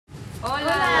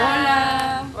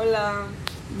Hola. Hola.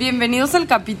 Bienvenidos al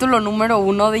capítulo número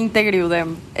 1 de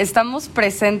Integriudem. Estamos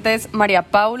presentes María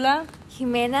Paula,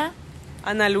 Ximena,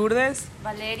 Ana Lourdes,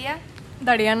 Valeria,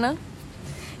 Dariana.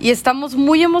 y estamos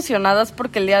muy emocionadas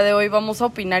porque el día de hoy vamos a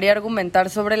opinar y argumentar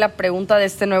sobre la pregunta de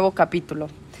este nuevo capítulo.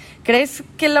 ¿Crees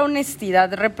que la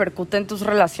honestidad repercute en tus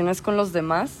relaciones con los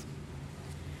demás?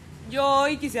 Yo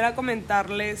hoy quisiera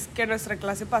comentarles que en nuestra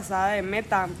clase pasada de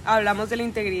Meta hablamos de la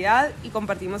integridad y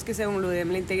compartimos que según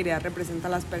Ludem la integridad representa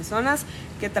a las personas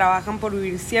que trabajan por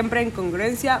vivir siempre en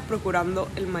congruencia, procurando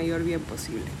el mayor bien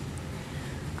posible.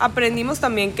 Aprendimos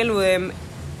también que Ludem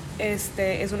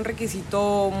es un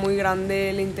requisito muy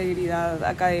grande la integridad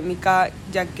académica,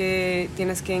 ya que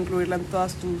tienes que incluirla en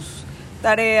todas tus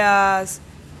tareas,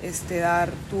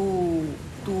 dar tu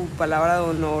palabra de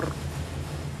honor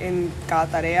en cada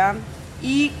tarea,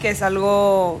 y que es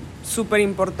algo súper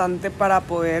importante para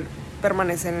poder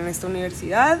permanecer en esta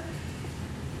universidad.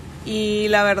 Y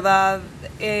la verdad,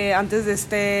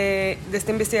 antes de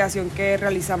esta investigación que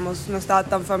realizamos no estaba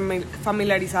tan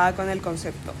familiarizada con el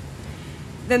concepto.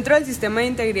 Dentro del sistema de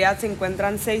integridad se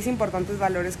encuentran 6 importantes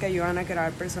valores que ayudan a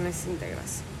crear personas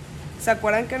íntegras. ¿Se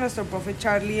acuerdan que nuestro profe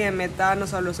Charlie de Meta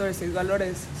nos habló sobre 6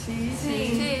 valores?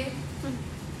 Sí.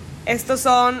 Estos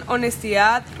son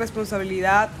honestidad,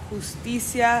 responsabilidad,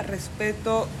 justicia,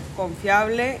 respeto,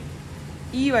 confiable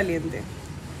y valiente.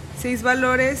 6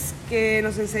 valores que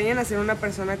nos enseñan a ser una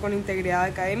persona con integridad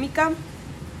académica.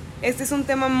 Este es un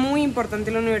tema muy importante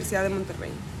en la Universidad de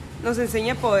Monterrey. Nos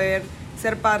enseña a poder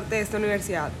ser parte de esta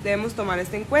universidad. Debemos tomar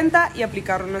esto en cuenta y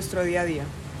aplicarlo en nuestro día a día.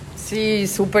 Sí,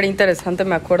 súper interesante,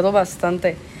 me acuerdo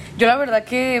bastante. Yo la verdad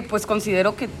que pues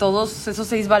considero que todos esos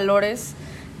 6 valores,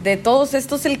 de todos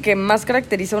estos, el que más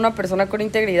caracteriza a una persona con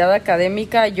integridad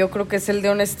académica, yo creo que es el de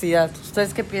honestidad.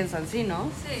 ¿Ustedes qué piensan? Sí, ¿no?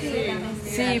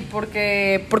 Sí,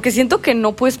 porque siento que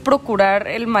no puedes procurar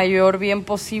el mayor bien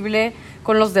posible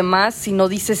con los demás si no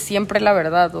dices siempre la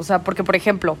verdad. O sea, porque, por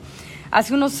ejemplo,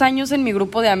 hace unos años en mi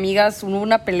grupo de amigas hubo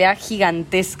una pelea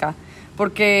gigantesca,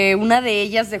 porque una de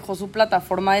ellas dejó su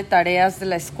plataforma de tareas de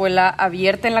la escuela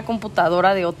abierta en la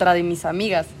computadora de otra de mis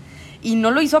amigas. Y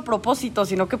no lo hizo a propósito,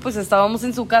 sino que pues estábamos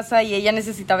en su casa y ella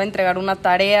necesitaba entregar una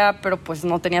tarea, pero pues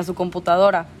no tenía su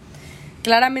computadora.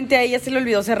 Claramente a ella se le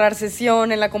olvidó cerrar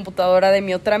sesión en la computadora de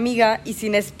mi otra amiga, y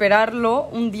sin esperarlo,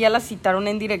 un día la citaron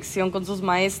en dirección con sus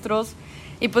maestros,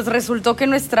 y pues resultó que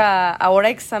nuestra ahora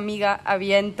ex amiga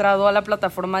había entrado a la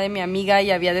plataforma de mi amiga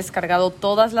y había descargado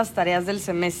todas las tareas del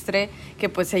semestre que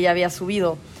pues ella había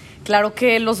subido. Claro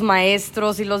que los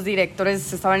maestros y los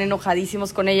directores estaban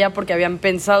enojadísimos con ella porque habían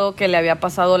pensado que le había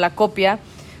pasado la copia,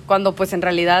 cuando pues en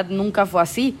realidad nunca fue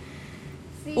así.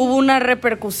 Sí. Hubo una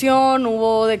repercusión,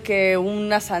 hubo de que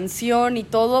una sanción y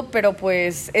todo, pero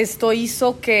pues esto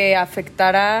hizo que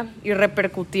afectara y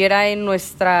repercutiera en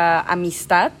nuestra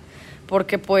amistad,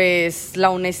 porque pues la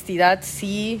honestidad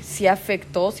sí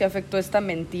afectó esta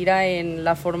mentira en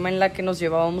la forma en la que nos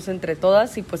llevábamos entre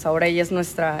todas, y pues ahora ella es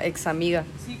nuestra ex amiga.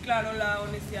 Sí, claro, la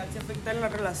honestidad se afecta en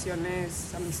las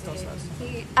relaciones amistosas.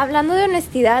 Sí. Hablando de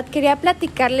honestidad, quería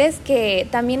platicarles que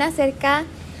también acerca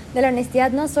de la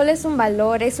honestidad no solo es un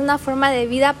valor, es una forma de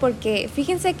vida, porque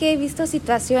fíjense que he visto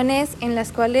situaciones en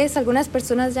las cuales algunas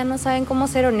personas ya no saben cómo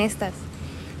ser honestas.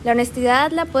 La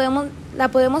honestidad la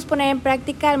podemos poner en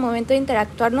práctica al momento de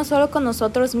interactuar no solo con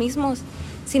nosotros mismos,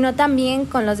 sino también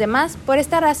con los demás. Por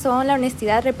esta razón, la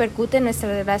honestidad repercute en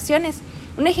nuestras relaciones.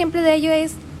 Un ejemplo de ello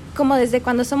es como desde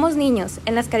cuando somos niños,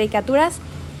 en las caricaturas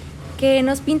que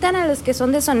nos pintan a los que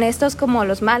son deshonestos como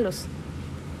los malos.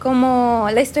 Como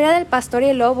la historia del pastor y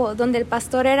el lobo, donde el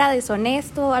pastor era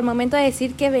deshonesto al momento de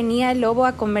decir que venía el lobo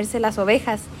a comerse las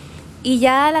ovejas. Y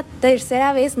ya la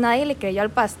tercera vez nadie le creyó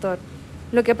al pastor,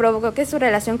 lo que provocó que su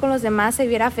relación con los demás se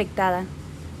viera afectada.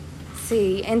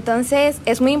 Sí, entonces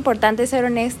es muy importante ser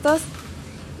honestos.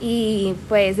 Y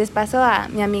pues les paso a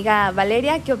mi amiga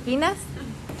Valeria, ¿qué opinas?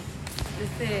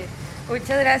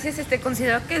 Muchas gracias.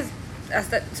 Considero que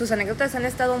hasta sus anécdotas han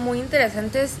estado muy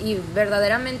interesantes y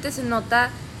verdaderamente se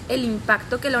nota el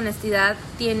impacto que la honestidad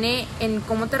tiene en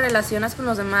cómo te relacionas con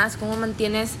los demás, cómo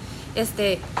mantienes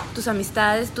tus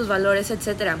amistades, tus valores,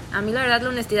 etcétera. A mí la verdad la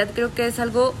honestidad creo que es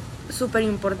algo súper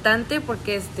importante,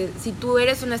 porque si tú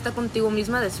eres honesta contigo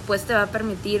misma, después te va a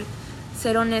permitir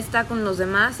ser honesta con los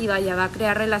demás y va a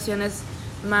crear relaciones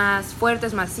más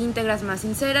fuertes, más íntegras, más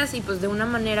sinceras, y pues de una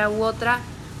manera u otra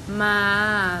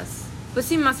más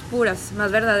puras,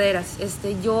 más verdaderas.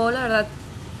 Yo la verdad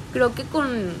creo que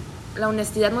con la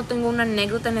honestidad no tengo una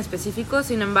anécdota en específico,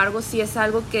 sin embargo sí es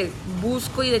algo que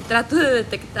busco y trato de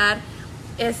detectar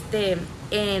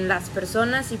en las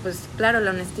personas, y pues claro,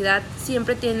 la honestidad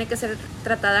siempre tiene que ser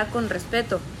tratada con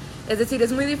respeto. Es decir,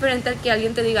 es muy diferente al que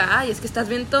alguien te diga, ay, es que estás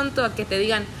bien tonto, a que te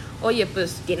digan, oye,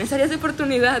 pues tienes áreas de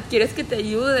oportunidad, quieres que te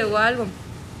ayude o algo.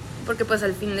 Porque pues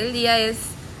al fin del día es,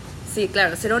 sí,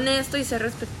 claro, ser honesto y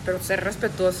pero ser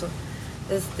respetuoso.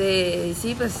 Y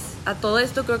sí, pues a todo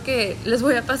esto creo que les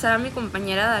voy a pasar a mi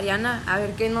compañera Dariana a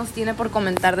ver qué nos tiene por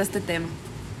comentar de este tema.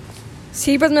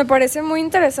 Sí, pues me parece muy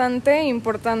interesante e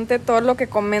importante todo lo que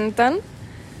comentan,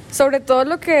 sobre todo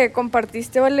lo que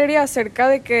compartiste, Valeria, acerca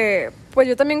de que, pues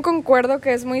yo también concuerdo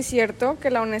que es muy cierto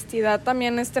que la honestidad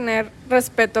también es tener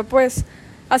respeto, pues,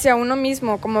 hacia uno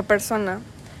mismo como persona.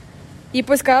 Y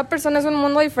pues cada persona es un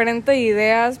mundo diferente de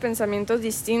ideas, pensamientos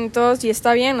distintos, y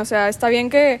está bien, o sea, está bien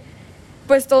que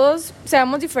pues todos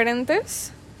seamos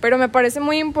diferentes, pero me parece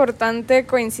muy importante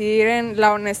coincidir en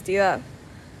la honestidad.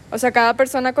 O sea, cada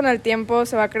persona con el tiempo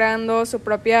se va creando su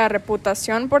propia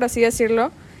reputación, por así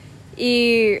decirlo,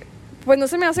 y pues no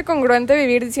se me hace congruente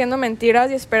vivir diciendo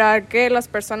mentiras y esperar que las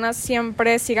personas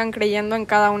siempre sigan creyendo en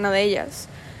cada una de ellas.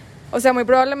 O sea, muy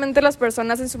probablemente las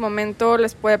personas en su momento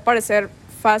les puede parecer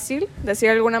fácil decir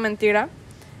alguna mentira,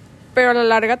 pero a la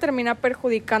larga termina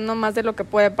perjudicando más de lo que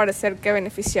puede parecer que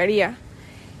beneficiaría.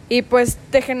 Y pues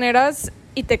te generas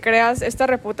y te creas esta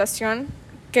reputación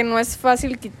que no es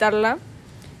fácil quitarla,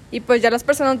 y pues ya las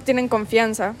personas no tienen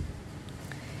confianza.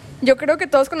 Yo creo que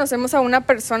todos conocemos a una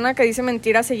persona que dice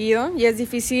mentiras seguido y es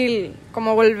difícil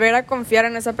como volver a confiar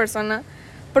en esa persona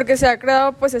porque se ha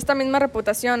creado pues esta misma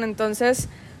reputación. Entonces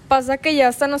pasa que ya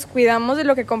hasta nos cuidamos de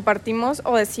lo que compartimos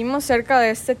o decimos cerca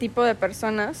de este tipo de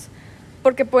personas,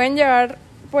 porque pueden llegar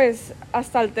pues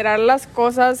hasta alterar las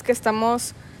cosas que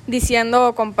estamos diciendo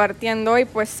o compartiendo, y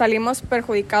pues salimos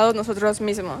perjudicados nosotros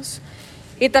mismos.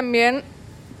 Y también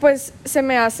pues se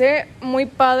me hace muy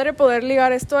padre poder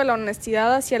ligar esto de la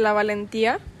honestidad hacia la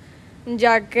valentía,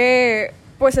 ya que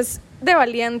pues es de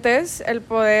valientes el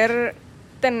poder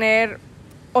tener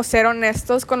o ser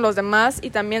honestos con los demás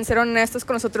y también ser honestos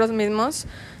con nosotros mismos.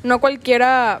 No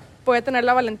cualquiera puede tener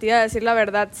la valentía de decir la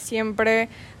verdad siempre.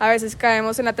 A veces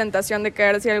caemos en la tentación de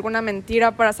querer decir alguna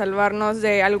mentira para salvarnos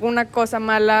de alguna cosa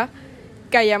mala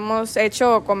que hayamos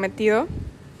hecho o cometido.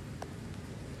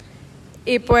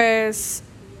 Y pues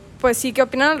sí, ¿qué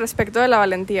opinan al respecto de la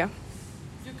valentía?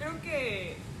 Yo creo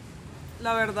que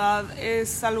la verdad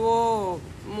es algo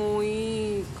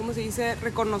muy, ¿cómo se dice?,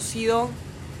 reconocido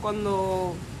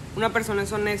cuando una persona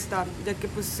es honesta, ya que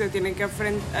pues se tiene que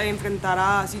enfrentar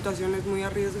a situaciones muy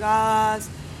arriesgadas.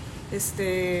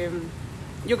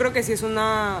 Yo creo que sí es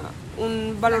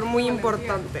un valor muy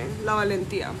importante, la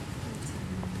valentía.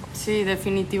 Sí,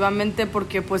 definitivamente,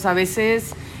 porque pues a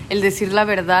veces el decir la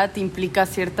verdad implica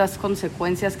ciertas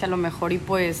consecuencias que a lo mejor y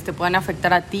pues te puedan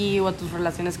afectar a ti o a tus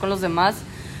relaciones con los demás.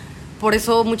 Por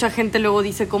eso mucha gente luego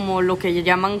dice como lo que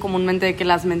llaman comúnmente de que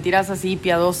las mentiras así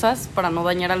piadosas para no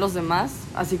dañar a los demás.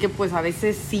 Así que pues a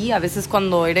veces sí, a veces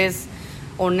cuando eres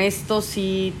honesto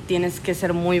sí tienes que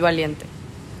ser muy valiente.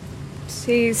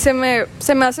 Sí, se me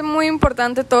hace muy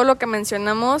importante todo lo que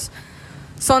mencionamos.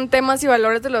 Son temas y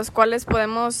valores de los cuales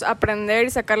podemos aprender y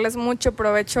sacarles mucho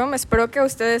provecho. Espero que a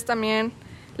ustedes también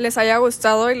les haya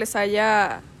gustado y les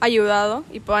haya ayudado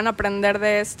y puedan aprender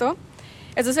de esto.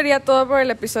 Eso sería todo por el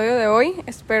episodio de hoy.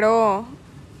 Espero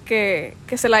que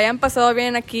se la hayan pasado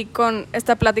bien aquí con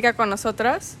esta plática con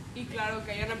nosotras. Y claro,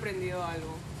 que hayan aprendido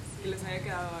algo, que les haya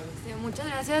quedado algo. Sí, muchas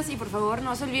gracias y por favor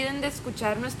no se olviden de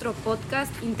escuchar nuestro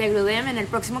podcast Integrudem en el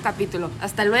próximo capítulo.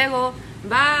 Hasta luego.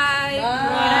 Bye.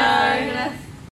 Bye. Gracias.